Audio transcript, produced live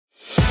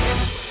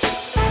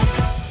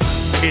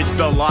It's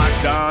the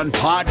Locked On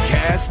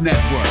Podcast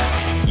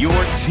Network, your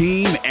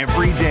team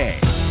every day.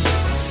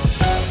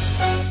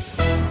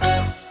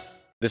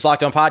 This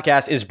Locked On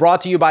Podcast is brought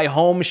to you by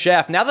Home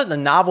Chef. Now that the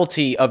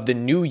novelty of the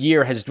new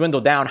year has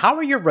dwindled down, how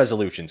are your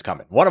resolutions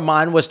coming? One of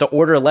mine was to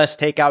order less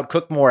takeout,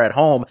 cook more at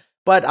home,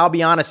 but I'll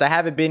be honest, I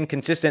haven't been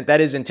consistent. That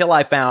is until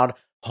I found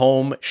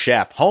Home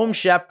Chef. Home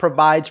Chef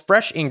provides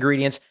fresh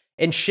ingredients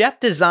and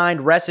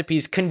chef-designed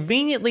recipes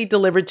conveniently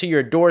delivered to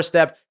your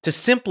doorstep to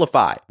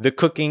simplify the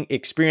cooking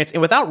experience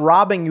and without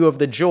robbing you of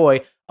the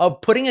joy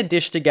of putting a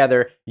dish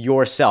together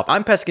yourself.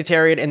 I'm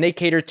pescatarian and they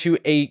cater to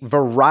a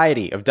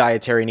variety of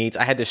dietary needs.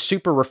 I had this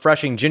super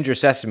refreshing ginger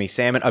sesame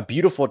salmon, a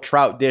beautiful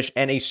trout dish,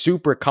 and a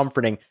super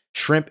comforting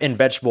shrimp and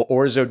vegetable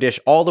orzo dish,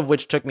 all of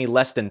which took me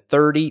less than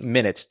 30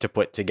 minutes to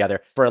put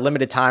together. For a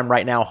limited time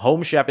right now,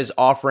 Home Chef is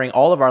offering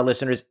all of our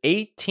listeners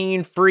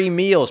 18 free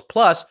meals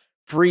plus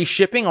free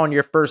shipping on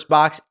your first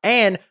box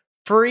and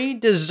free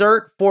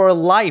dessert for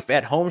life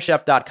at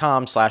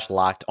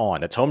homechef.com/lockedon.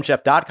 That's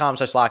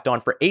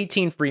homechef.com/lockedon for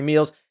 18 free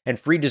meals and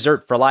free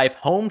dessert for life.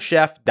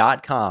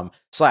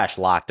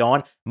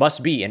 Homechef.com/lockedon.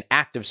 Must be an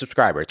active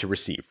subscriber to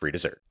receive free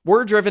dessert.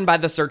 We're driven by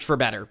the search for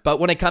better,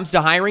 but when it comes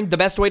to hiring, the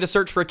best way to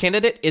search for a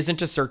candidate isn't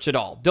to search at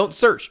all. Don't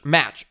search,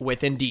 match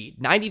with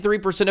Indeed.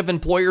 93% of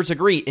employers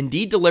agree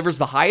Indeed delivers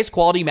the highest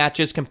quality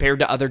matches compared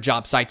to other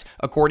job sites,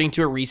 according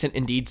to a recent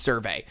Indeed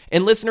survey.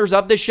 And listeners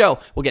of this show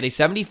will get a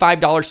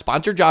 $75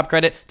 sponsored job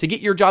credit to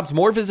get your jobs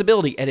more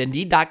visibility at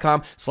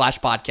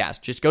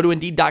Indeed.com/podcast. Just go to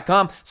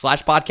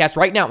Indeed.com/podcast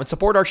right now and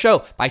support our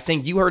show by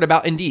saying you heard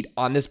about Indeed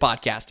on this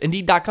podcast.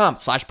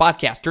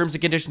 Indeed.com/podcast. Terms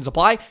and conditions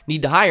apply.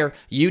 Need to hire?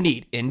 You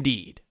need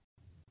Indeed.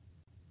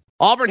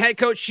 Auburn head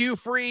coach Hugh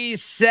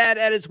Freeze said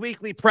at his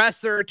weekly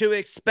presser to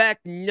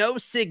expect no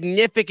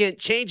significant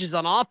changes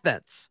on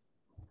offense.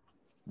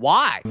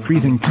 Why?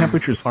 Freezing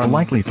temperatures are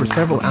likely for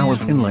several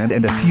hours inland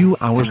and a few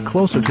hours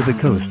closer to the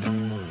coast.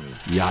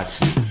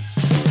 Yes.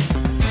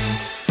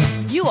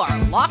 You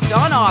are Locked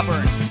On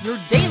Auburn, your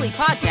daily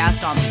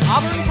podcast on the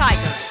Auburn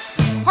Tigers.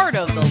 Part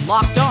of the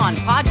Locked On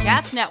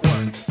Podcast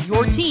Network,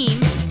 your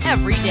team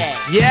every day.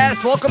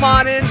 Yes, welcome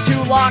on into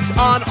Locked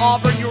On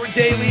Auburn, your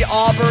daily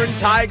Auburn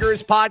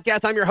Tigers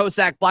podcast. I'm your host,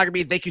 Zach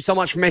Blackerby. Thank you so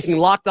much for making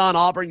Locked On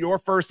Auburn your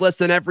first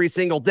listen every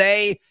single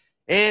day.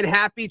 And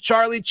happy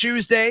Charlie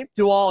Tuesday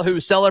to all who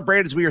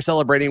celebrate, as we are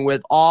celebrating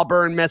with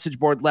Auburn message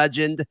board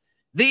legend,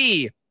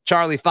 the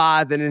Charlie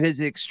 5, and in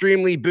his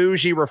extremely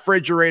bougie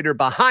refrigerator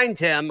behind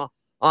him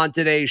on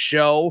today's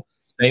show.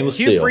 Stainless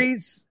Hugh steel.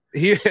 Freeze,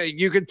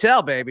 you can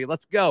tell, baby.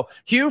 Let's go.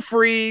 Hugh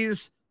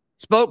Freeze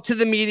spoke to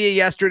the media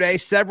yesterday.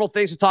 Several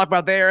things to talk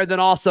about there. And then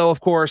also,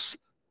 of course,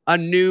 a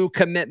new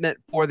commitment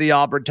for the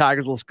Auburn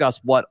Tigers. We'll discuss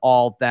what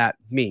all that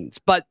means.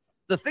 But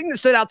the thing that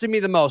stood out to me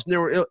the most,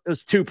 and it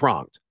was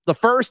two-pronged. The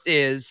first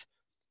is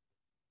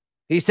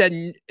he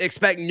said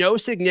expect no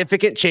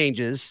significant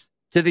changes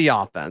to the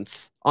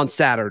offense on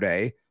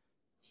Saturday.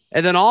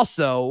 And then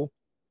also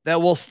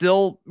that we'll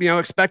still,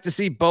 expect to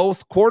see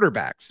both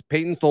quarterbacks,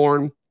 Peyton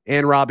Thorne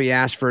and Robbie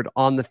Ashford,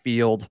 on the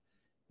field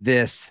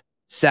this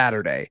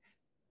Saturday.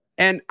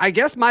 And I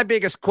guess my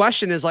biggest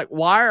question is,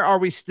 why are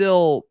we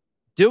still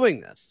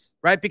doing this,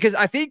 right? Because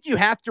I think you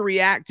have to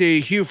react to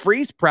Hugh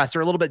Freeze presser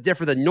a little bit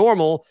different than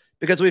normal,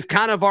 because we've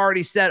kind of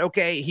already said,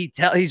 okay,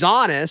 he's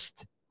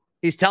honest,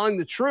 he's telling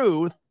the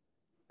truth,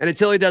 and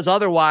until he does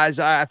otherwise,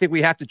 I think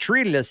we have to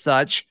treat it as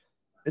such.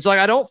 It's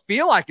I don't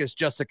feel like it's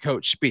just a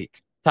coach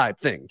speak type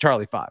thing,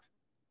 Charlie 5.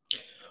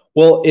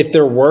 Well, if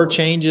there were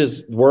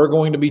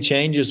going to be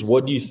changes,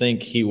 what do you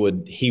think he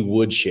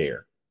would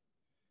share?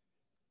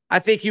 I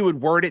think you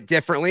would word it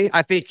differently.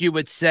 I think you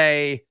would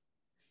say,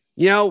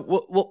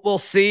 we'll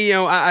see.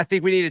 I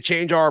think we need to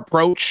change our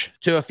approach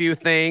to a few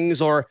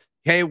things, or,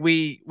 hey,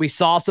 we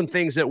saw some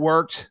things that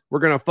worked. We're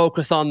going to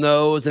focus on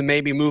those and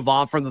maybe move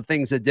on from the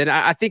things that didn't.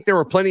 I think there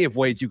were plenty of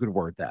ways you could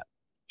word that.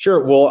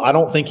 Sure. Well, I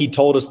don't think he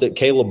told us that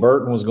Caleb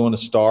Burton was going to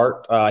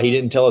start. He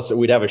didn't tell us that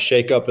we'd have a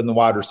shakeup in the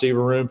wide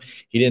receiver room.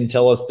 He didn't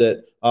tell us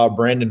that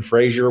Brandon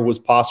Frazier was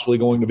possibly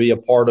going to be a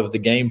part of the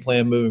game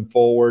plan moving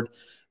forward.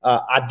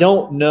 I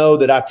don't know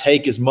that I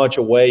take as much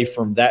away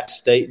from that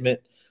statement.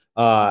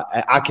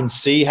 I can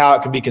see how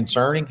it can be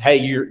concerning. Hey,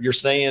 you're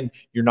saying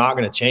you're not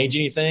going to change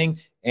anything,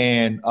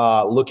 and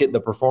look at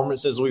the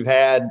performances we've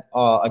had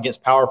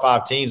against Power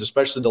 5 teams,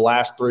 especially the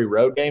last 3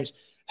 road games.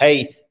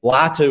 Hey,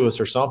 lie to us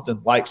or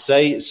something.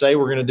 Say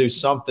we're going to do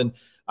something.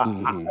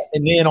 And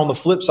then on the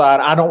flip side,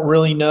 I don't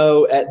really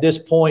know at this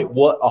point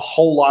what a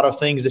whole lot of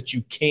things that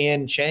you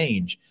can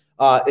change.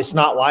 It's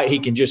not like he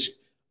can just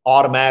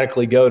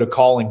automatically go to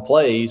calling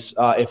plays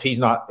if he's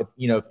not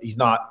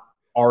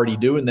already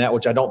doing that,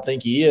 which I don't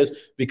think he is,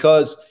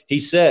 because he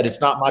said it's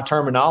not my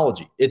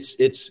terminology.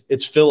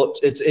 It's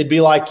Phillips. It'd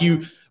be like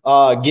you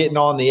getting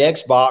on the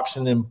Xbox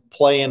and then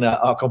playing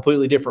a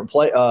completely different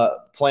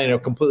playing a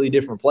completely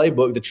different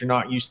playbook that you're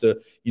not used to,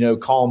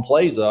 calling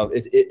plays of.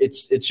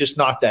 It's just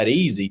not that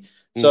easy.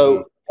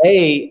 So,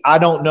 A, I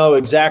don't know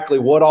exactly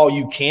what all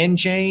you can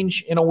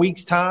change in a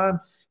week's time.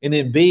 And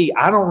then B,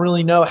 I don't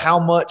really know how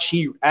much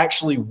he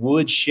actually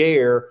would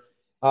share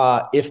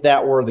if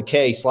that were the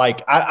case.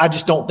 Like, I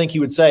just don't think he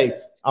would say,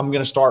 I'm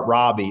going to start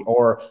Robbie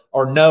or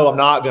no, I'm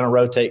not going to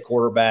rotate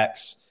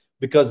quarterbacks,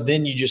 because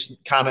then you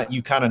just kind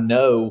of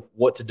know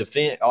what to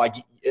defend. Like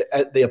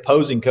the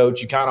opposing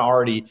coach, you kind of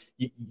already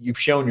you've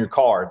shown your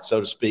card, so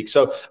to speak.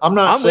 So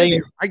I'm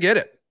saying I get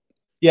it.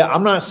 Yeah,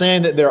 I'm not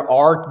saying that there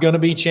are going to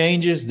be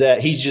changes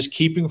that he's just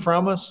keeping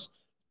from us.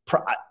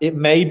 We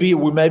may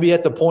be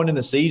at the point in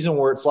the season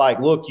where it's like,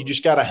 look, you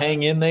just got to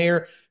hang in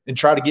there and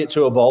try to get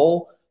to a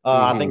bowl.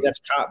 I think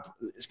that's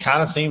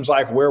kind of seems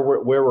like where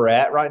we're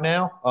at right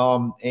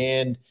now,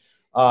 and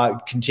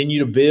continue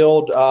to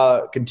build,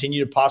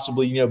 continue to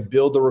possibly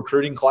build the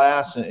recruiting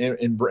class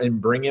and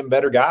bring in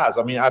better guys.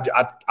 I mean, I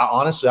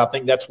honestly I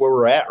think that's where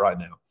we're at right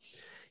now.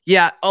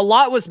 Yeah, a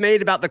lot was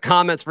made about the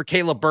comments for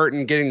Caleb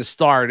Burton getting the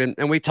start,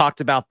 and we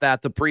talked about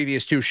that the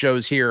previous two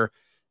shows here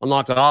on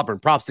Locked On Auburn.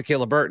 Props to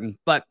Caleb Burton,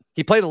 but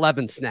he played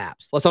 11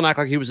 snaps. Let's not act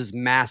like he was this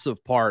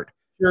massive part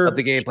of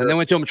the game plan. They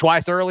went to him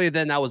twice early,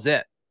 then that was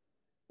it.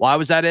 Why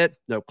was that it?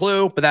 No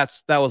clue, but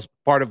that was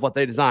part of what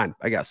they designed,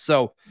 I guess.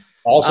 So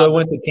also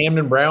went to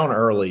Camden Brown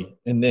early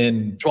and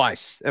then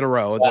twice in a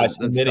row.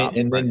 And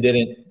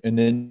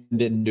then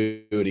didn't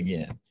do it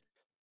again.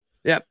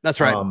 Yeah,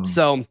 that's right.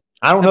 So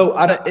I don't know.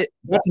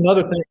 That's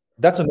another thing.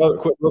 That's another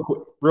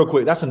real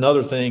quick. That's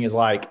another thing is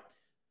like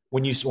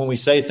when we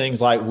say things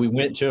like we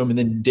went to him and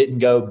then didn't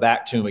go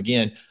back to him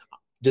again.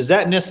 Does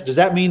that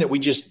mean that we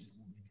just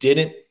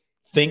didn't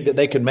think that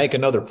they could make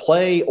another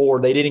play,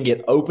 or they didn't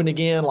get open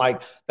again?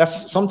 Like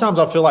sometimes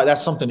I feel like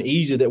that's something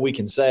easy that we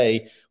can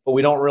say, but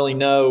we don't really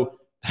know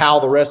how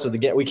the rest of the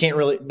game. We can't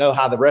really know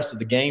how the rest of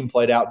the game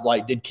played out.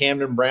 Like, did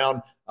Camden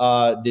Brown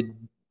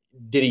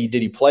did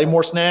he play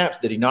more snaps?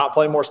 Did he not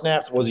play more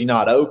snaps? Was he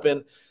not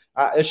open?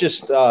 It's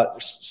just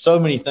so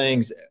many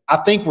things. I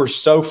think we're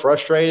so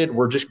frustrated.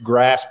 We're just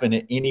grasping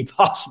at any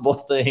possible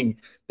thing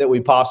that we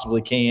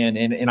possibly can,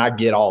 and I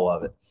get all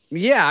of it.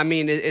 Yeah, I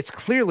mean, it's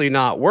clearly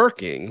not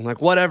working. Like,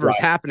 whatever's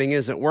happening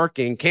isn't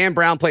working. Cam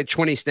Brown played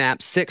 20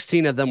 snaps.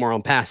 16 of them were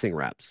on passing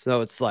reps.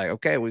 So it's like,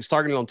 okay, we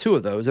started on 2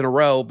 of those in a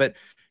row. But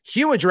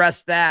Hugh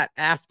addressed that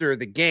after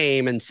the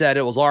game and said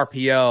it was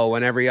RPO,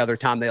 and every other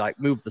time they like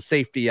moved the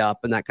safety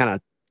up, and that kind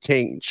of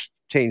changed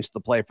the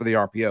play for the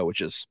RPO,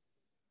 which is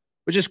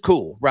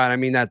cool, right? I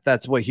mean,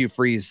 that's what Hugh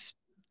Freeze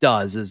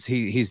does, is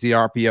he's the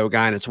RPO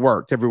guy, and it's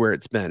worked everywhere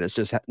it's been. It's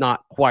just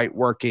not quite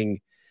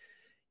working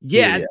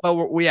yet, but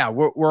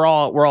we're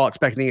all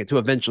expecting it to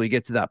eventually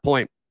get to that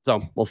point.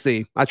 So we'll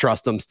see. I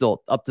trust them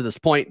still up to this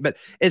point. But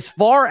as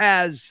far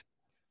as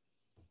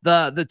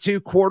the 2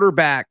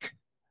 quarterback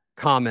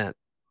comment,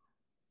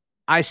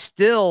 I'm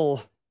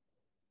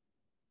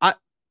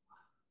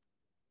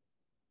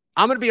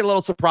going to be a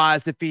little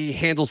surprised if he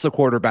handles the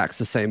quarterbacks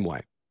the same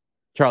way.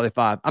 Charlie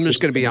 5. I'm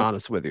just going to be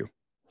honest with you.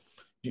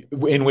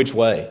 In which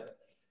way?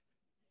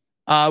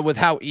 With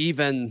how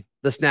even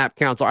the snap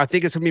counts are. I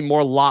think it's going to be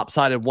more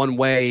lopsided one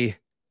way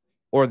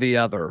or the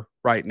other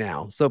right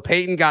now. So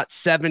Peyton got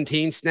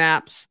 17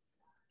 snaps.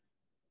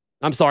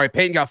 I'm sorry,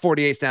 Peyton got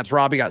 48 snaps.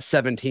 Robbie got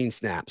 17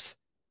 snaps.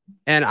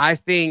 And I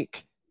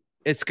think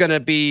it's going to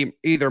be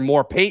either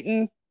more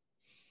Peyton.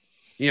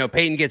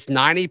 Peyton gets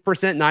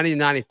 90%, 90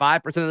 to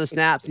 95% of the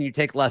snaps, and you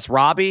take less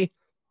Robbie.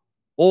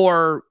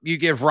 Or you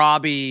give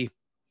Robbie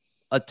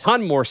a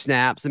ton more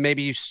snaps, and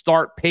maybe you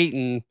start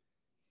Peyton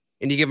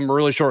and you give him a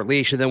really short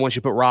leash, and then once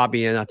you put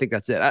Robbie in, I think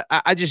that's it.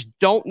 I just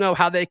don't know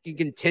how they can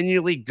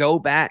continually go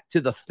back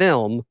to the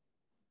film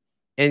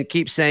and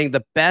keep saying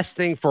the best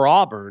thing for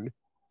Auburn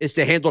is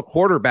to handle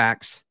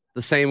quarterbacks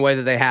the same way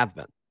that they have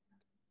been.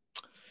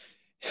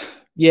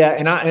 Yeah,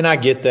 and I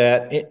get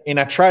that. And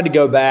I tried to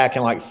go back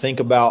and like think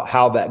about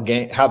how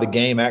the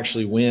game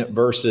actually went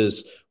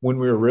versus when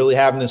we were really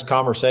having this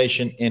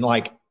conversation. And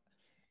like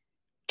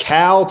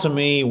Cal to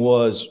me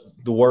was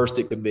the worst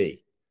it could be.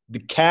 The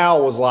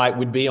Cal was like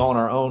we'd be on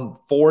our own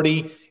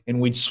 40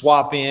 and we'd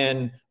swap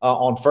in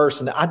on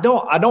first. And I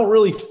don't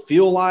really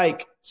feel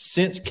like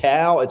since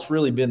Cal it's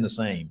really been the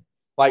same.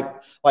 Like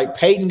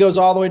Peyton goes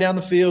all the way down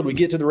the field. We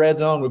get to the red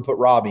zone. We put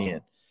Robbie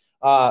in.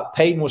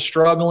 Peyton was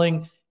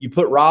struggling. You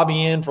put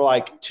Robbie in for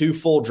like 2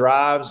 full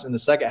drives in the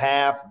second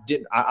half.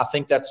 I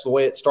think that's the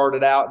way it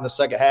started out in the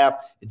second half.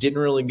 It didn't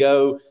really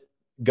go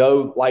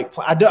like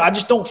I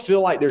just don't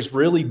feel like there's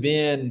really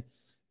been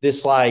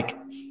this like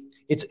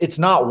it's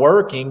not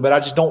working, but I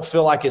just don't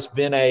feel like it's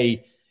been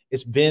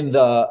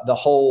the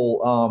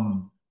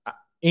whole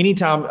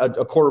anytime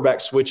a quarterback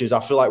switches,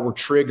 I feel like we're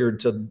triggered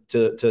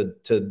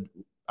to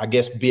I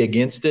guess be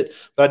against it.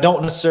 But I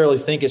don't necessarily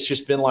think it's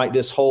just been like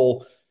this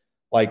whole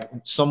like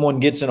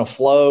someone gets in a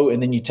flow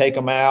and then you take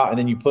them out and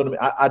then you put them.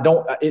 I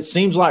don't. It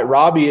seems like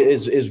Robbie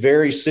is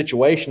very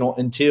situational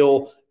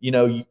until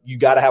you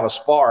got to have a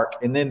spark,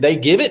 and then they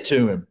give it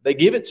to him. They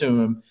give it to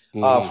him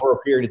for a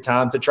period of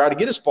time to try to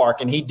get a spark,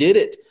 and he did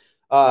it.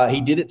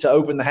 He did it to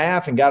open the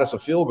half and got us a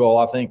field goal.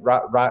 I think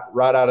right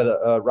out of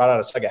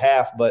the second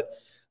half. But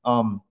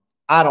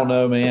I don't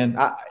know, man.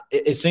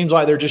 It seems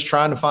like they're just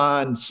trying to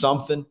find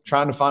something,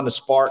 trying to find a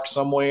spark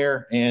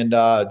somewhere, and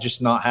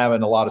just not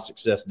having a lot of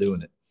success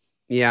doing it.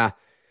 Yeah.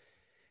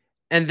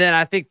 And then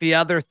I think the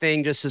other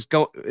thing just is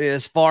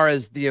as far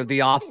as the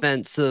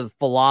offensive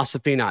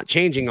philosophy not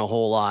changing a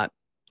whole lot.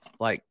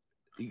 Like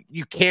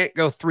you can't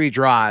go 3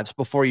 drives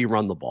before you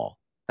run the ball.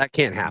 That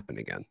can't happen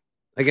again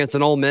against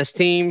an Ole Miss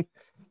team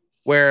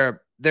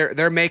where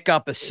their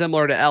makeup is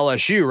similar to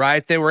LSU,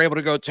 right? They were able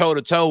to go toe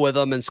to toe with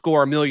them and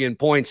score 1 million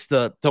points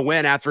to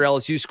win after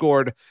LSU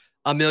scored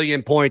 1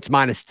 million points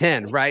minus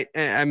 10, right?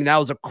 And, I mean, that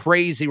was a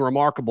crazy,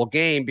 remarkable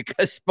game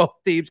because both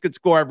teams could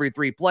score every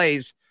 3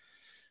 plays.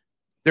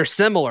 They're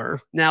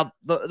similar. Now,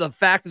 the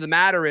fact of the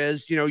matter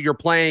is, you're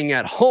playing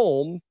at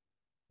home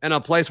in a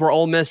place where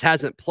Ole Miss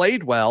hasn't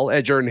played well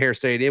at Jordan-Hare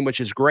Stadium,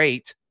 which is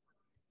great,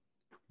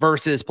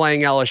 versus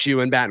playing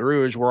LSU in Baton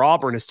Rouge, where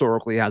Auburn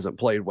historically hasn't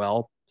played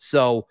well.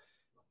 So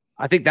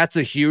I think that's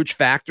a huge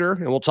factor,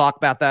 and we'll talk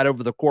about that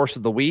over the course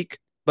of the week.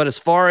 But as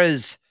far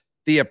as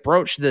the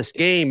approach to this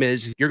game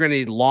is, you're going to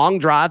need long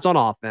drives on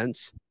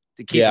offense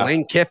to keep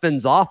Lane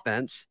Kiffin's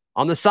offense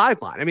on the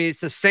sideline. I mean,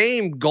 it's the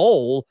same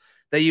goal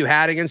that you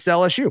had against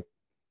LSU.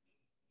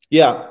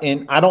 Yeah,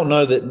 and I don't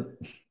know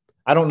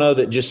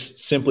that just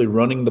simply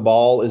running the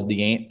ball is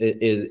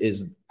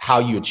how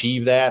you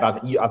achieve that.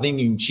 I think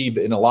you can achieve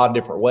it in a lot of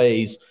different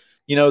ways.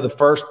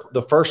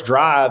 The first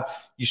drive,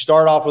 you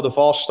start off with a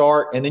false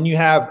start, and then you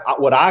have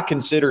what I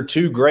consider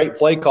 2 great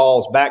play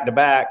calls back to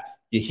back.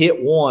 You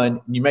hit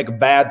one, you make a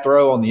bad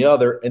throw on the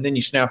other, and then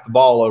you snap the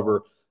ball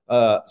over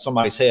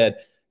somebody's head.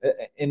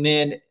 And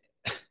then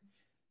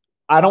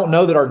I don't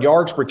know that our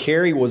yards per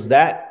carry was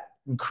that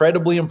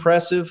incredibly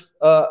impressive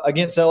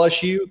against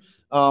LSU.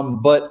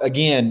 But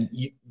again,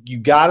 you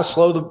got to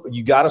slow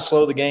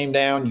the game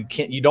down.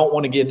 You don't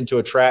want to get into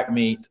a track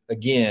meet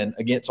again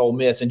against Ole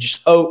Miss and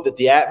just hope that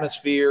the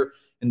atmosphere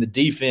and the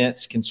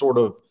defense can sort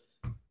of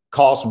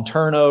cause some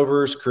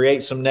turnovers,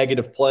 create some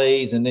negative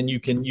plays, and then you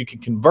can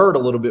convert a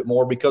little bit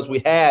more, because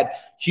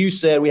Hugh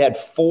said we had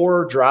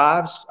 4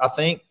 drives, I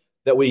think,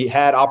 that we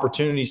had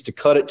opportunities to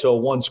cut it to a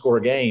 1-score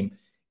game.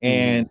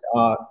 And,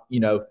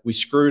 we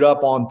screwed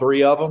up on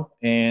 3 of them.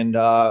 And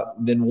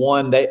then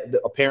one,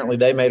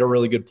 they made a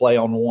really good play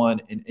on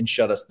one and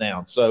shut us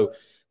down. So,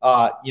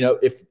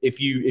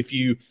 if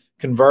you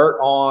convert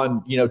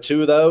on,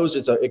 2 of those,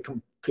 it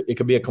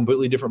could be a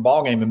completely different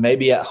ballgame. And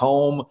maybe at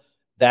home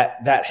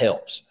that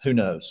helps. Who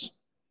knows?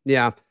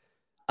 Yeah.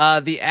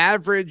 The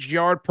average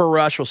yard per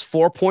rush was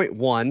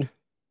 4.1.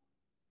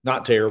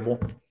 Not terrible.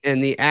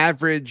 And the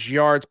average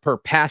yards per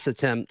pass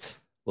attempt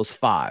was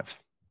 5.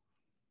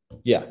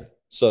 Yeah.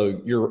 So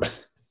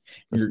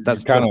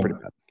that's pretty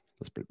bad.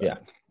 That's pretty bad. Yeah.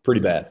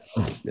 Pretty bad.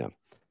 Yeah.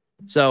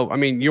 So, I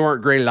mean, you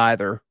weren't great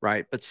either,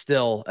 right? But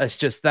still, it's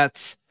just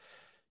that's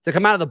to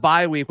come out of the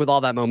bye week with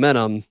all that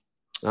momentum.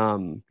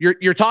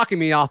 You're talking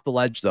me off the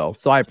ledge, though.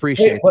 So I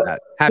appreciate that.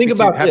 Happy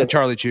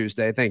Charlie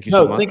Tuesday. Thank you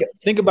so much.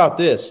 Think about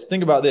this.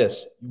 Think about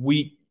this.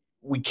 We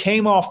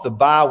came off the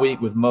bye week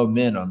with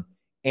momentum,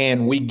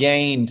 and we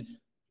gained,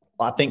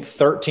 I think,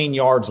 13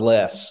 yards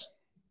less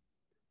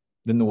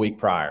than the week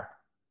prior.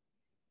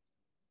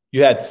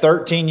 You had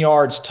 13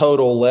 yards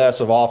total less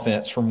of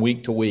offense from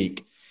week to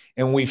week,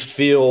 and we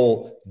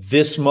feel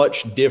this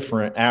much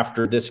different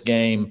after this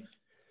game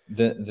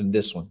than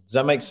this one. Does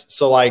that make sense?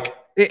 So, like,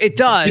 it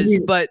does,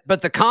 but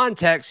the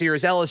context here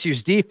is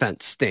LSU's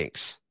defense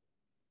stinks.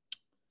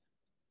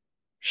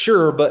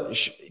 Sure, but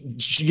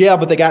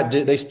but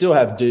they still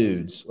have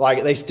dudes. Like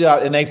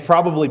and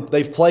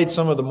they've played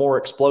some of the more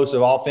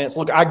explosive offense.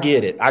 Look, I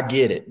get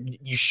it.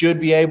 You should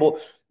be able.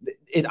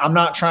 I'm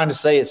not trying to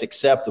say it's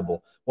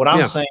acceptable. What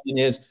I'm saying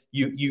is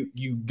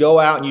you go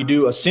out and you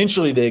do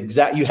essentially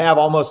you have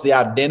almost the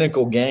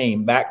identical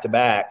game back to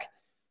back,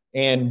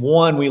 and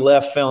one we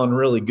left feeling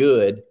really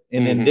good,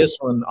 and then this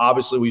one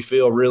obviously we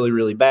feel really,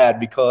 really bad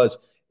because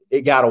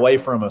it got away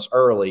from us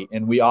early,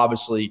 and we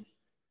obviously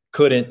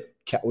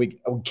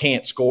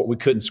can't score. We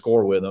couldn't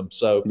score with them.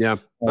 So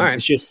all right.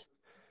 It's just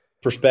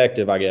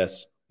perspective, I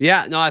guess.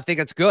 Yeah, no, I think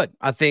it's good.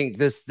 I think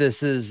this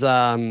is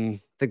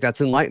I think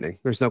that's enlightening.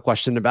 There's no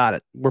question about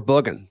it. We're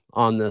booging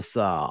on this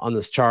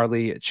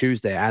Charlie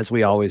Tuesday, as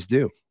we always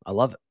do. I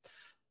love it.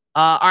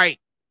 All right.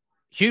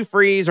 Hugh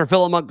Freeze or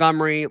Philip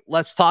Montgomery.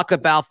 Let's talk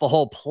about the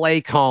whole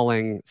play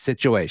calling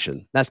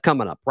situation. That's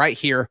coming up right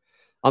here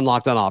on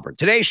Locked on Auburn.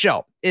 Today's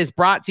show is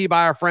brought to you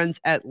by our friends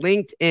at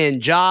LinkedIn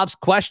Jobs.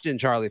 Question,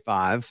 Charlie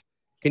 5.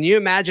 Can you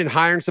imagine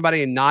hiring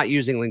somebody and not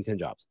using LinkedIn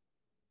Jobs?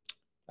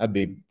 That'd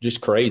be just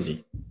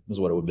crazy, is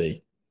what it would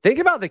be. Think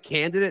about the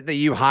candidate that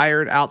you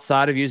hired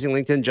outside of using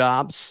LinkedIn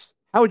Jobs.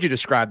 How would you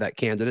describe that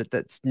candidate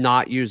that's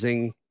not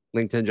using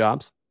LinkedIn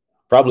Jobs?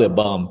 Probably a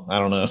bum. I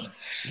don't know.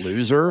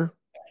 Loser?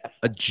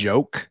 A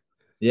joke?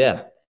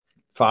 Yeah.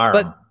 Fire.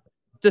 But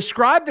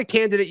describe the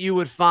candidate you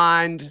would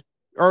find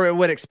or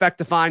would expect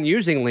to find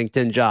using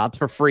LinkedIn Jobs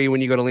for free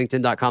when you go to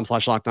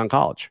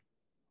linkedin.com/lockedoncollege.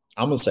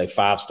 I'm going to say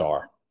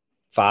 5-star.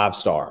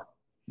 5-star.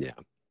 Yeah.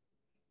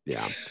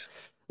 Yeah.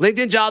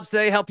 LinkedIn Jobs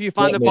today help you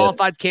find the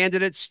qualified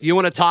candidates you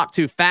want to talk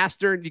to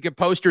faster. You can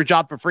post your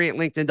job for free at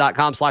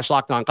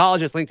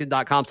linkedin.com/lockedoncollege. It's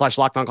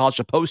linkedin.com/lockedoncollege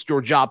to post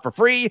your job for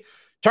free.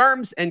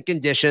 Terms and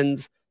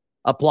conditions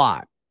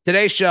apply.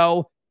 Today's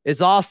show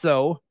is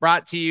also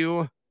brought to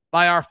you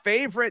by our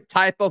favorite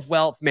type of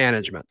wealth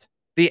management,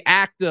 the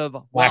active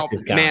wealth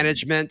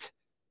management.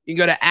 You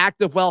can go to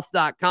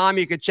activewealth.com.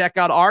 You can check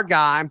out our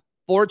guy,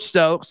 Ford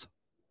Stokes,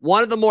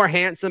 one of the more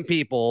handsome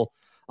people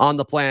on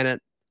the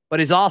planet, but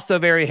he's also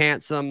very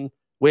handsome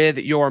with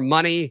your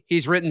money.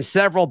 He's written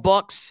several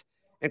books,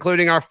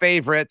 including our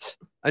favorite,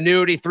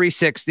 Annuity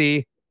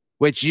 360,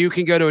 which you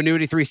can go to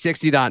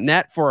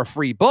annuity360.net for a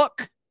free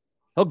book.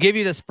 He'll give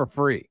you this for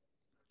free.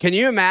 Can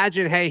you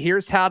imagine, hey,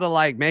 here's how to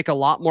like make a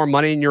lot more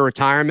money in your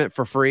retirement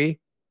for free?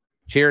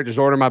 Here, just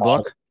order my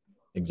book.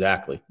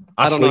 Exactly.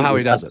 I don't know how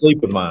he does it. I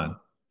sleep with mine.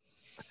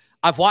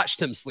 I've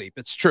watched him sleep.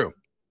 It's true.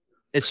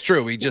 It's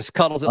true. He just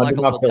cuddles it like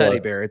a little teddy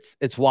bear.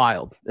 It's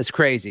wild. It's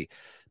crazy.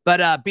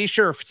 But be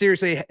sure,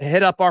 seriously,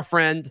 hit up our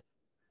friend,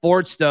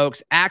 Ford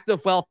Stokes,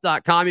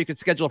 activewealth.com. You can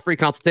schedule a free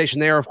consultation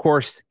there. Of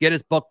course, get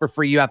his book for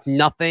free. You have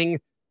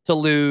nothing to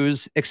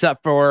lose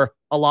except for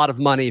a lot of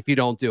money if you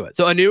don't do it.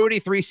 So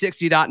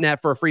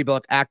annuity360.net for a free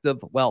book,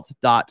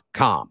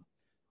 activewealth.com.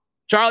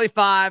 Charlie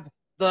 5,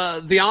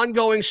 the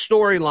ongoing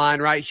storyline,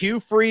 right? Hugh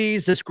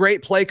Freeze, this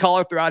great play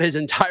caller throughout his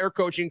entire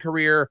coaching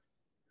career,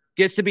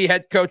 gets to be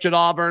head coach at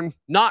Auburn,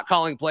 not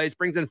calling plays,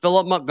 brings in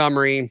Philip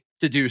Montgomery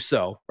to do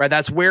so, right?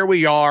 That's where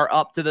we are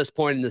up to this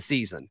point in the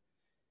season.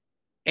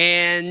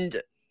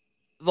 And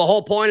the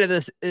whole point of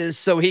this is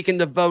so he can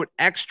devote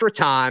extra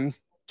time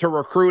to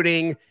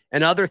recruiting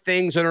and other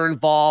things that are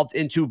involved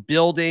into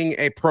building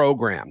a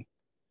program,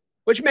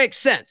 which makes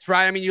sense,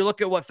 right? I mean, you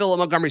look at what Philip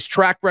Montgomery's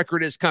track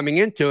record is coming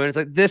into, and it's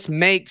like, this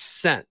makes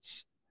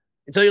sense.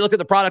 Until you look at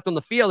the product on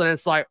the field, and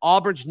it's like,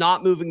 Auburn's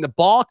not moving the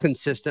ball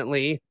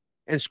consistently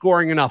and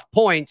scoring enough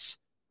points.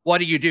 What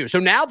do you do? So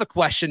now the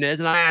question is,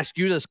 and I ask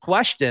you this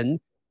question,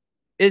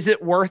 is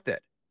it worth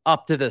it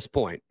up to this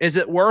point? Is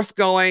it worth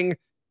going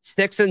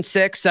 6-6,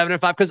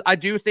 7-5? Because I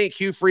do think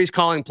Hugh Freeze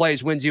calling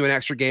plays wins you an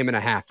extra game and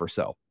a half or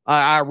so.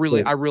 I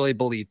really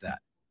believe that.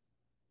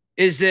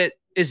 Is it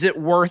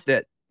worth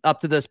it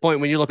up to this point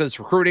when you look at this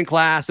recruiting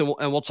class? And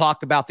we'll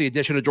talk about the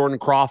addition of Jordan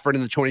Crawford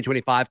in the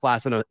 2025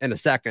 class in a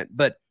second.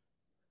 But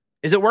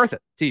is it worth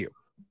it to you?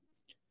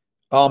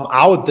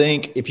 I would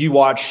think if you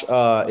watch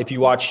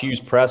Hugh's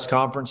press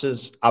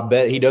conferences, I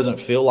bet he doesn't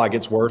feel like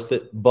it's worth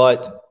it.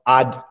 But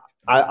I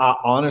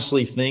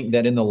honestly think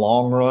that in the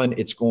long run,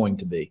 it's going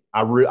to be.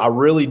 I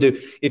really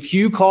do. If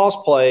Hugh calls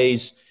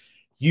plays,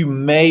 you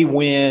may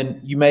win.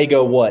 You may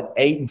go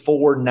 8-4,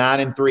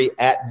 9-3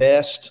 at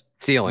best.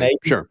 Ceiling, maybe.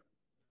 Sure.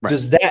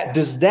 Right.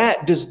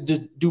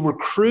 Do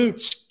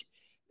recruits?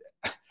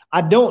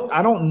 I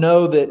don't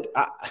know that.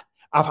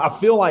 I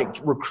feel like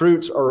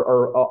recruits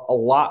are a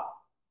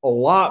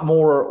lot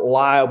more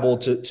liable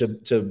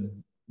to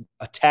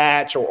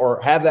attach or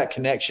have that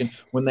connection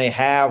when they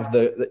have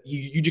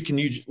you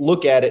can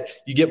look at it.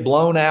 You get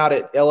blown out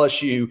at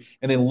LSU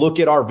and then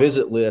look at our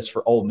visit list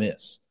for Ole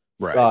Miss,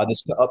 right?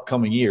 This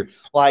upcoming year,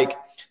 like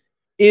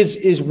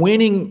is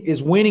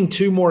winning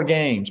 2 more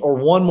games or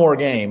 1 more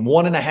game,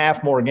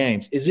 1.5 more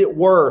games. Is it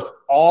worth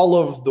all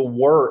of the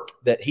work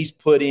that he's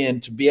put in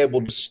to be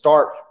able to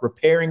start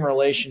repairing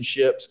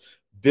relationships?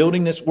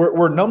 Building this,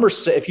 we're number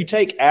 7. If you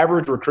take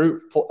average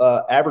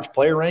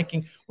player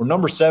ranking, we're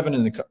number 7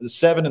 in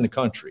the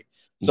country.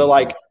 So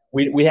like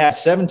we have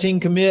 17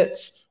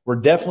 commits. We're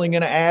definitely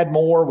going to add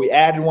more. We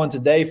added one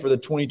today for the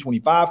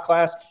 2025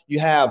 class. You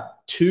have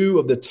 2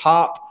 of the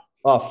top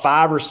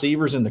 5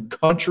 receivers in the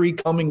country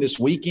coming this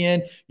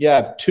weekend. You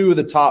have 2 of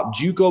the top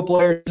JUCO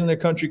players in the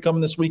country coming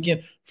this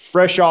weekend,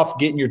 fresh off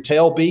getting your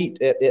tail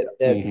beat at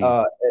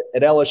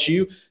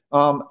LSU.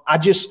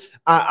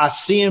 I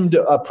see him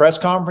do a press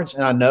conference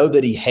and I know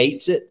that he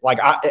hates it. Like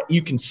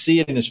you can see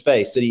it in his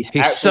face that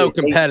he's so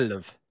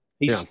competitive.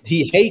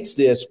 He hates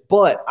this,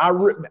 but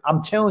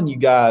I'm telling you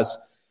guys,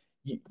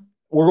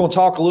 we're going to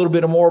talk a little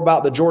bit more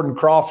about the Jordan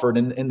Crawford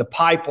and the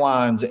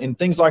pipelines and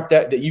things like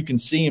that you can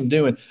see him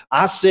doing.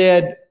 I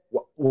said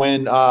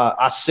when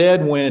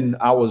after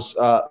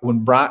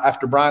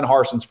Brian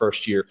Harson's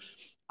first year,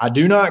 I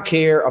do not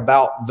care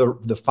about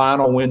the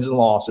final wins and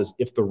losses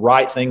if the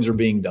right things are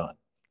being done.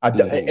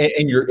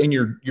 And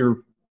you're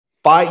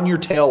fighting your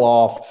tail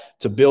off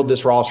to build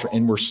this roster,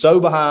 and we're so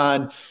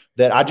behind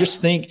that I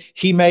just think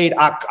he made.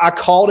 I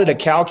called it a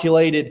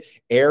calculated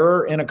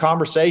error in a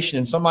conversation,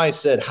 and somebody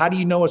said, "How do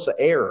you know it's an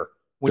error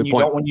when you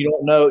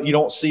don't know, you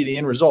don't see the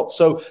end result?"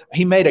 So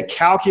he made a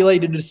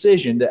calculated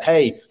decision that,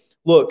 hey,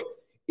 look,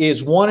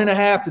 is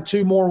 1.5 to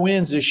 2 more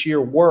wins this year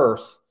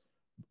worth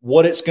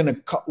what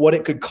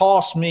it could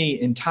cost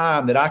me in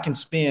time that I can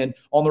spend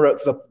on the road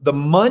the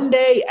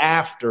Monday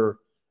after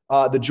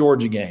the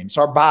Georgia game. It's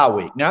our bye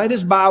week. Now it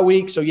is bye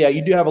week, so yeah,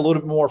 you do have a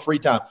little bit more free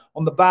time.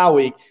 On the bye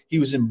week, he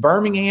was in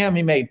Birmingham.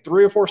 He made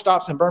 3 or 4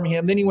 stops in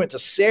Birmingham. Then he went to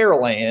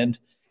Saraland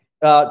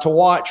to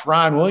watch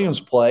Ryan Williams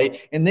play,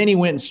 and then he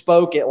went and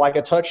spoke at like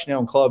a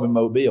touchdown club in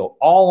Mobile,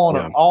 all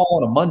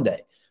on a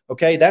Monday.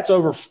 Okay, that's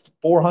over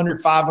 400,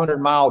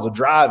 500 miles of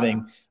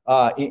driving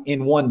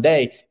in one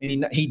day,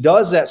 and he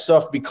does that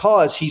stuff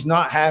because he's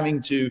not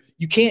having to.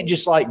 You can't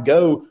just like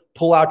go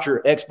pull out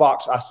your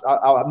Xbox.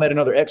 I made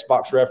another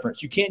Xbox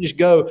reference. You can't just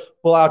go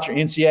pull out your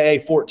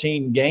NCAA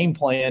 14 game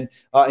plan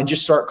and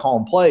just start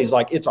calling plays.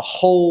 Like, it's a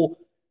whole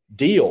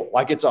deal.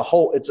 Like,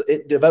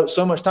 it devotes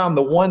so much time.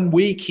 The 1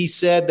 week he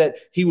said that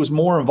he was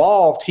more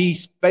involved, he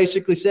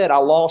basically said, I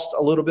lost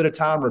a little bit of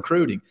time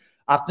recruiting.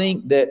 I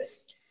think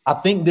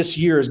this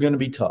year is going to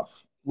be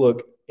tough.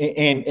 Look,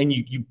 and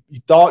you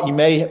thought you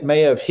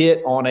may have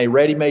hit on a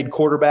ready-made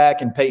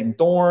quarterback in Peyton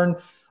Thorne.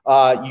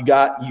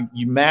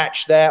 You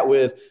match that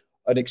with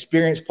an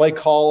experienced play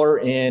caller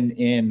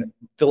in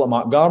Philip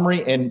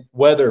Montgomery, and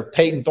whether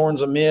Peyton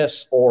Thorne's a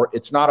miss or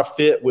it's not a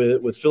fit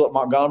with Philip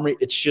Montgomery,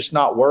 it's just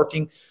not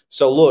working.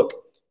 So look,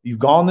 you've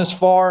gone this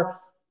far.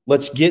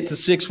 Let's get to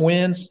 6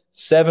 wins,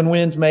 7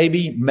 wins,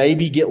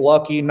 maybe get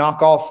lucky,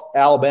 knock off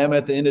Alabama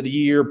at the end of the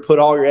year, put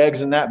all your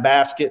eggs in that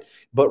basket,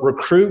 but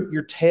recruit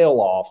your tail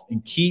off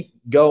and keep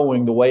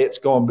going the way it's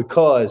going,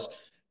 because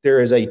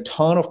there is a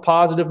ton of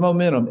positive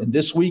momentum, and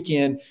this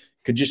weekend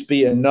could just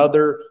be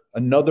another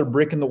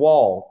brick in the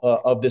wall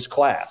of this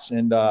class.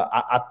 And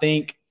I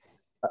think,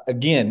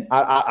 again,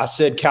 I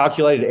said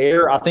calculated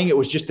error. I think it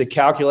was just a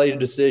calculated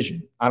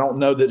decision. I don't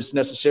know that it's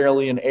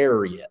necessarily an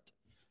error yet.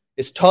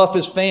 It's tough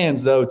as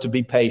fans, though, to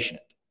be patient.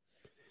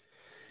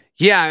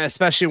 Yeah,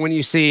 especially when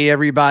you see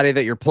everybody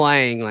that you're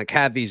playing like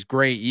have these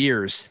great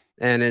years,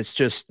 and it's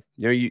just,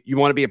 you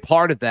want to be a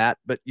part of that,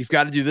 but you've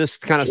got to do this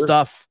kind of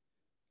stuff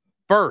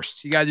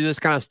first. You got to do this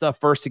kind of stuff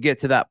first to get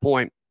to that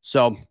point.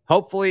 So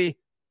hopefully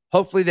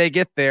they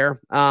get there.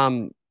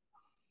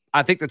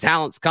 I think the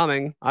talent's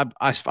coming.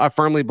 I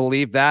firmly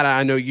believe that.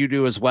 I know you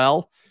do as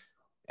well.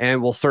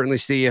 And we'll certainly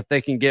see if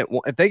they get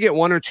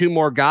 1 or 2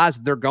 more guys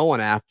that they're going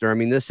after. I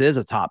mean, this is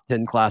a top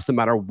 10 class, no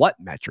matter what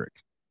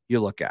metric you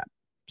look at.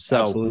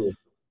 So Absolutely.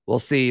 We'll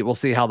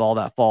see how all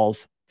that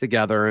falls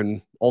together.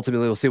 And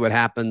ultimately we'll see what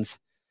happens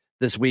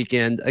this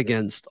weekend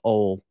against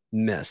Ole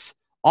Miss.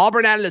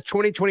 Auburn added a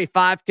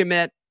 2025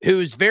 commit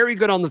who's very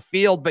good on the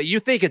field, but you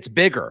think it's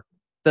bigger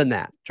than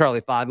that,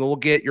 Charlie Five. And we'll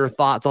get your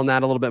thoughts on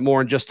that a little bit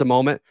more in just a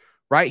moment,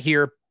 right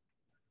here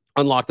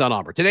on Locked On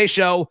Auburn. Today's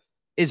show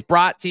is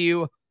brought to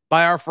you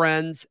by our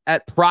friends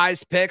at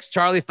Prize Picks.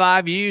 Charlie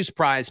Five, you use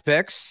Prize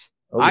Picks.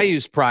 Oh, yeah. I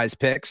use Prize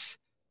Picks.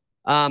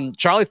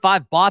 Charlie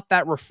Five bought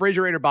that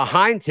refrigerator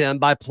behind him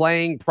by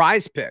playing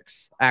Prize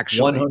Picks,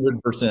 actually.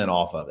 100%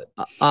 off of it.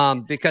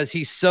 Because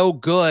he's so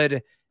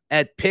good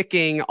at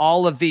picking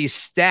all of these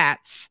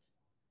stats,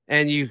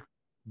 and you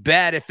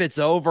bet if it's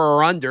over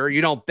or under.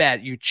 You don't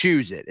bet, you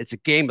choose it. It's a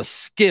game of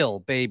skill,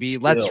 baby.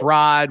 Let's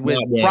ride with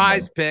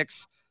Prize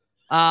Picks.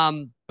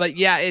 But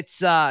yeah, it's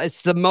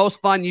the most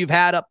fun you've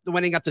had,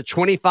 winning up to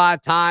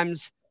 25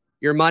 times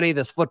your money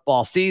this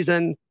football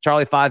season.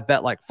 Charlie Five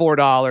bet like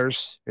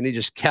 $4, and he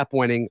just kept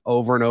winning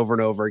over and over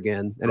and over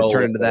again. And it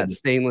turned into that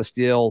stainless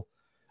steel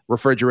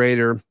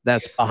refrigerator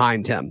that's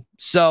behind him.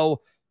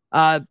 So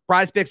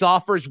Prize Picks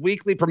offers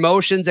weekly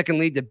promotions that can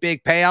lead to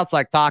big payouts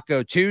like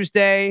Taco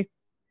Tuesday.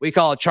 We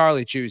call it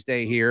Charlie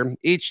Tuesday here.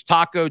 Each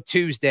Taco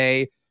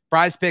Tuesday,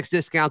 Prize Picks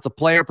discounts a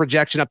player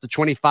projection up to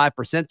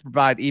 25% to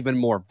provide even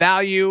more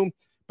value.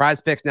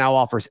 Prize Picks now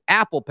offers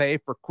Apple Pay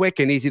for quick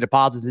and easy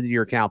deposits into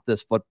your account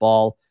this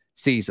football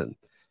season.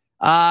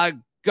 Go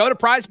to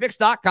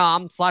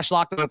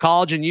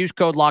prizepicks.com/LockedOnCollege and use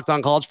code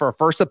LockedOnCollege for a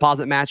first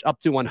deposit match up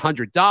to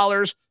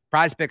 $100.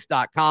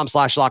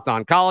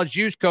 prizepicks.com/LockedOnCollege.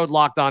 Use code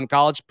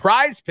LockedOnCollege.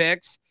 Prize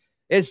Picks,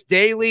 it's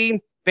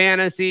daily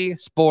fantasy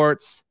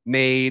sports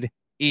made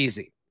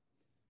easy.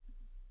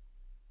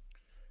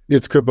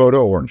 It's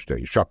Kubota Orange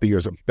Day. Shop the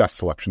year's best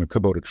selection of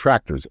Kubota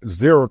tractors,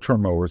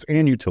 zero-turn mowers,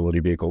 and utility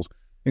vehicles,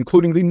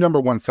 including the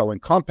 #1 selling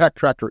compact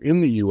tractor in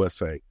the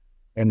USA.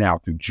 And now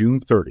through June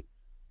 30,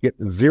 get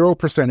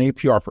 0%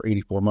 APR for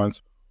 84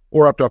 months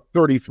or up to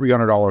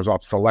 $3,300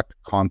 off select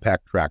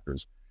compact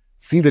tractors.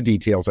 See the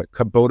details at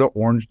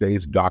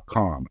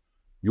KubotaOrangeDays.com.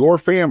 Your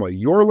family,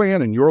 your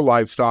land, and your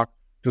livestock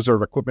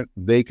deserve equipment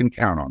they can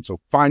count on. So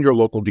find your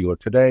local dealer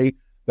today.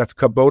 That's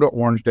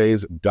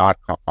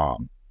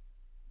KubotaOrangeDays.com.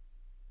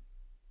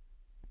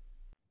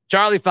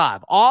 Charlie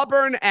Five.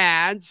 Auburn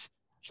adds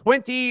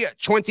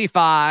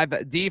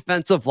 2025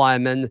 defensive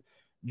lineman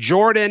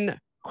Jordan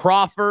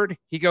Crawford.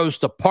 He goes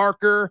to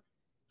Parker,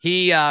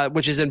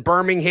 which is in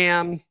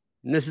Birmingham.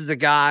 And this is a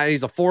guy,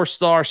 he's a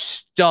 4-star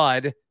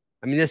stud.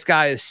 I mean, this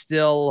guy is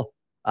still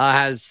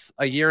has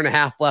a year and a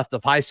half left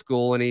of high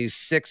school, and he's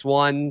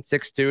 6'1",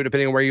 6'2",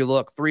 depending on where you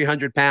look,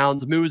 300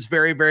 pounds, moves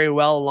very, very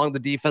well along the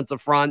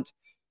defensive front.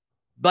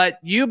 But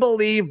you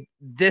believe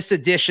this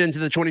addition to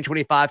the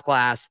 2025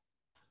 class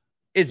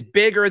is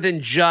bigger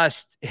than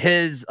just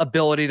his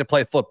ability to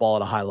play football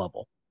at a high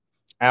level?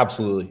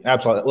 Absolutely.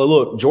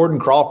 Look, Jordan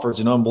Crawford's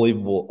an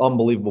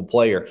unbelievable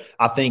player.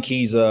 I think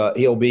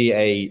he'll be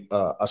a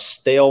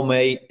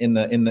stalemate in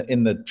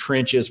the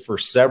trenches for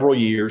several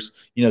years.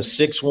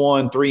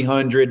 6'1",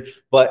 300,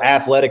 but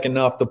athletic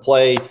enough to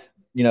play,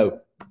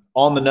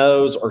 on the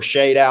nose or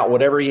shade out,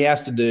 whatever he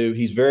has to do.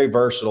 He's very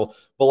versatile.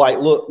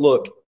 But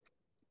look,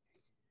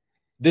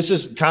 this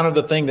is kind of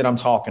the thing that I'm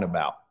talking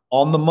about.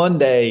 On the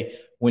Monday,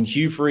 when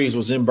Hugh Freeze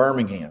was in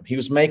Birmingham, he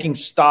was making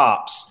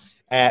stops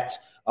at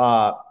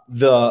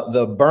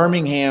the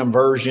Birmingham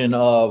version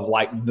of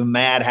like the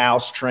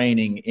Madhouse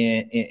training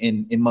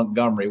in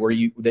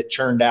Montgomery, that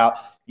churned out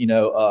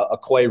a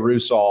Quay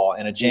Russaw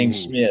and a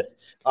James Smith.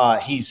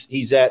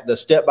 He's at the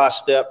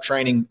step-by-step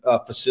training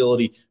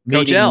facility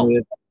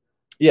meeting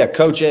with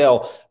Coach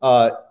L.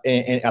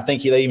 And I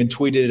think they even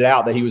tweeted it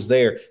out that he was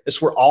there.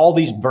 It's where all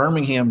these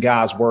Birmingham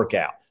guys work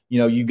out.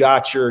 You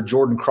got your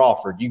Jordan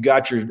Crawford, you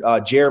got your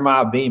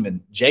Jeremiah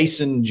Beeman,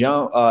 Jason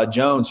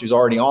Jones, who's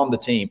already on the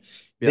team.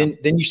 Yeah.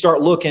 Then you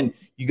start looking,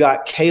 you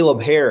got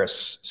Caleb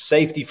Harris,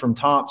 safety from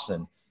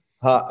Thompson,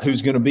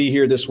 who's going to be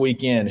here this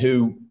weekend,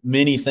 who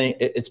many think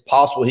it's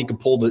possible he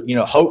could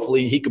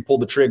hopefully he could pull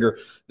the trigger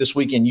this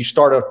weekend. You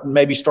start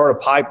a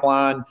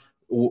pipeline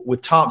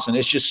with Thompson.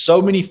 It's just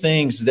so many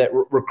things that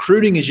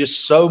recruiting is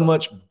just so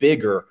much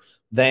bigger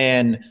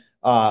than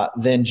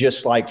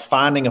just like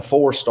finding a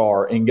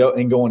 4-star and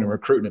going and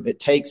recruiting them. It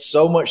takes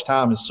so much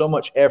time and so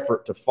much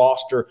effort to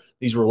foster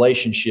these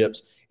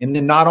relationships. And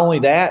then not only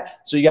that,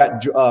 so you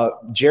got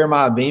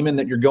Jeremiah Beeman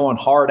that you're going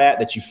hard at,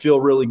 that you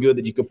feel really good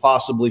that you could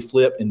possibly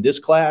flip in this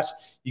class.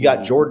 You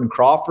got Jordan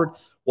Crawford.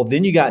 Well,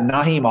 then you got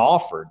Naheem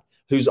Alford,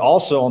 who's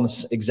also on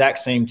the exact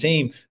same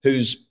team,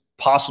 who's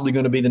possibly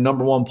going to be the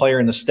number 1 player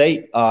in the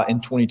state in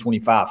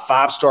 2025.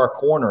 5-star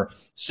corner,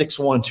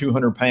 6'1",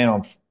 200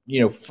 pound,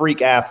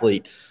 freak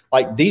athlete.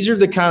 Like, these are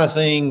the kind of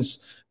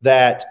things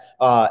that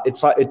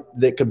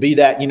that could be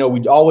that,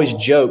 we'd always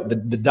joke the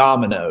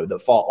domino, the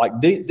fault. Like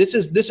this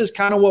is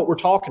kind of what we're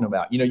talking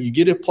about. You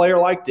get a player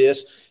like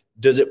this.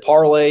 Does it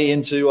parlay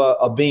into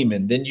a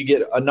Beeman? Then you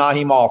get a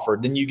Naheem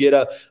Alford. Then you get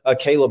a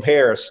Caleb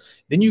Harris.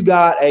 Then you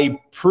got a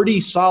pretty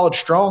solid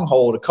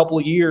stronghold. A couple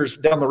of years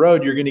down the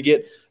road, you're going to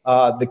get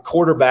the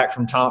quarterback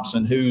from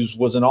Thompson,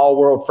 was an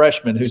all-world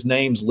freshman, whose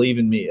name's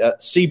leaving me,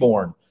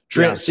 Seaborn,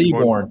 Trent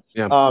Seaborn.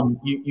 Yeah.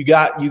 You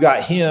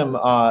got him,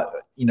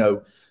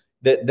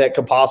 that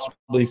could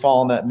possibly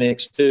fall in that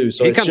mix too.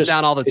 So he comes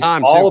down all the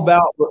time. It's all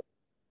about,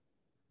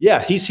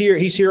 he's here.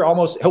 He's here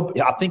almost.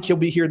 I think he'll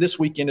be here this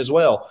weekend as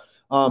well.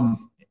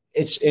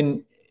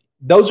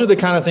 Those are the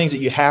kind of things that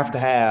you have to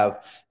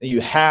have.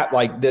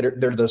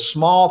 They're the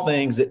small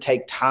things that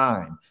take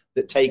time,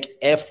 that take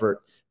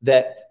effort,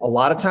 that a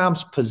lot of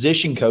times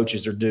position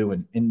coaches are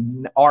doing,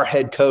 and our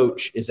head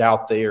coach is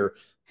out there,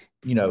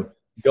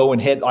 going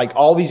head, like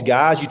all these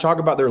guys. You talk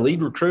about their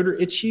lead recruiter,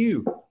 it's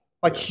Hugh.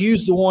 Like,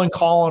 Hugh's the one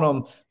calling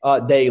them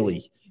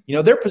daily.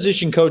 Their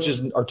position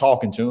coaches are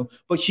talking to them,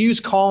 but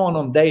Hugh's calling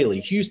them daily.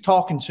 Hugh's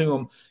talking to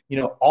them,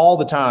 all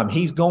the time.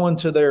 He's going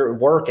to their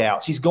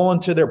workouts. He's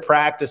going to their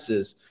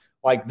practices.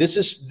 Like, this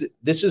is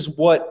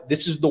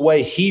the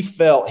way he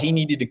felt he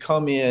needed to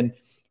come in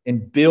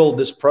and build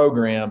this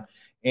program.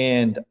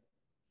 And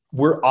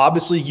you're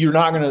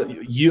not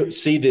going to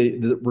see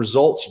the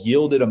results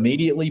yielded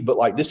immediately, but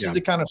like, this is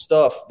the kind of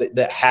stuff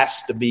that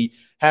has to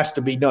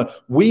be done.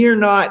 We are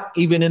not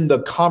even in the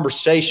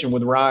conversation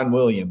with Ryan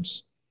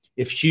Williams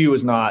if Hugh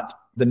is not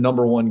the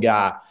number 1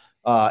 guy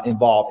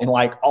involved. And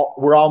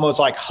we're almost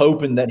like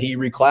hoping that he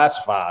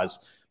reclassifies,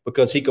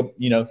 because he could,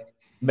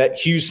 met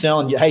Hugh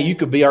selling you, hey, you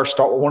could be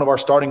one of our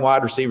starting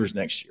wide receivers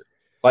next year.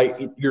 Like,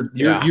 you're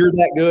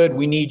that good.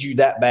 We need you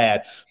that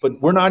bad.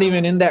 But we're not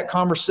even in that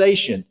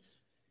conversation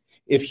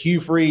if Hugh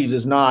Freeze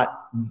is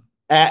not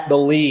at the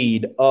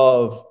lead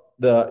of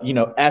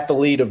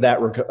that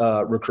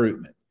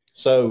recruitment.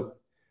 So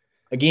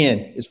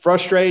again, it's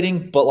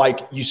frustrating,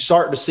 but you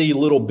start to see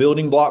little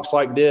building blocks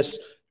like this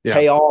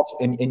pay off,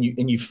 and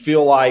you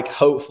feel like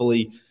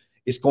hopefully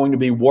it's going to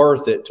be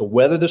worth it to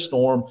weather the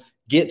storm,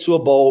 get to a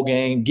bowl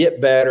game,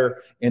 get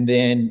better, and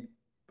then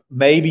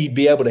maybe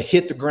be able to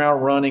hit the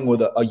ground running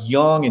with a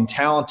young and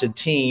talented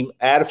team,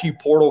 add a few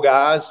portal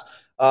guys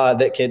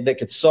that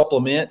could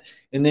supplement.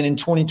 And then in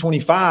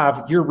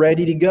 2025, you're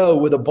ready to go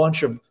with a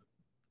bunch of,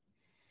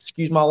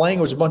 excuse my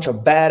language, a bunch of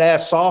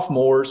badass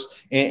sophomores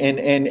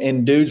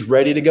and dudes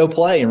ready to go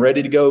play and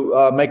ready to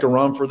go make a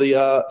run for the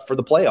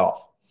playoff.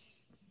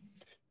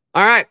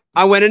 All right.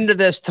 I went into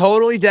this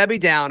totally Debbie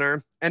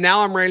Downer, and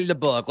now I'm ready to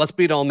book. Let's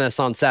beat Ole Miss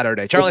on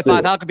Saturday. Charlie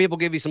 5, how can people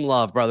give you some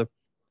love, brother?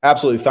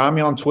 Absolutely. Find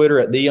me on Twitter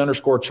at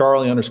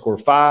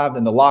 @the_Charlie_5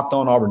 and the Locked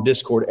On Auburn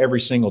Discord every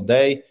single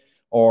day,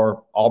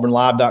 or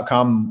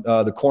auburnlive.com,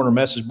 the corner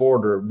message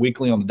board, or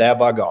weekly on the Dad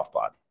Bod Golf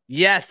Pod.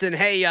 Yes, and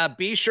hey,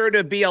 be sure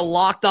to be a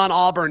Locked On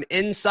Auburn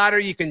insider.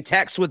 You can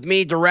text with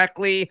me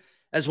directly,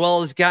 as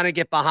well as kind of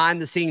get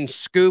behind-the-scenes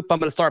scoop. I'm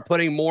going to start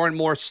putting more and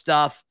more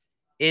stuff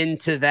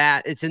into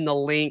that. It's in the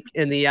link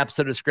in the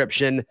episode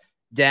description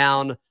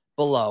down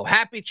below.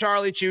 Happy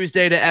Charlie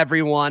Tuesday to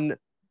everyone.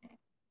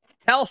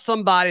 Tell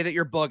somebody that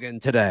you're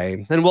booging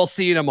today, and we'll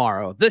see you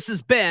tomorrow. This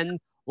has been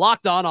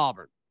Locked On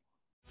Auburn.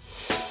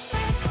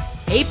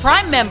 Hey,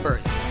 Prime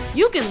members,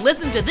 you can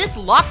listen to this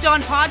Locked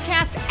On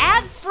podcast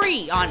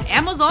ad-free on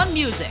Amazon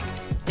Music.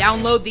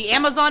 Download the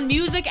Amazon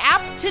Music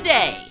app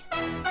today.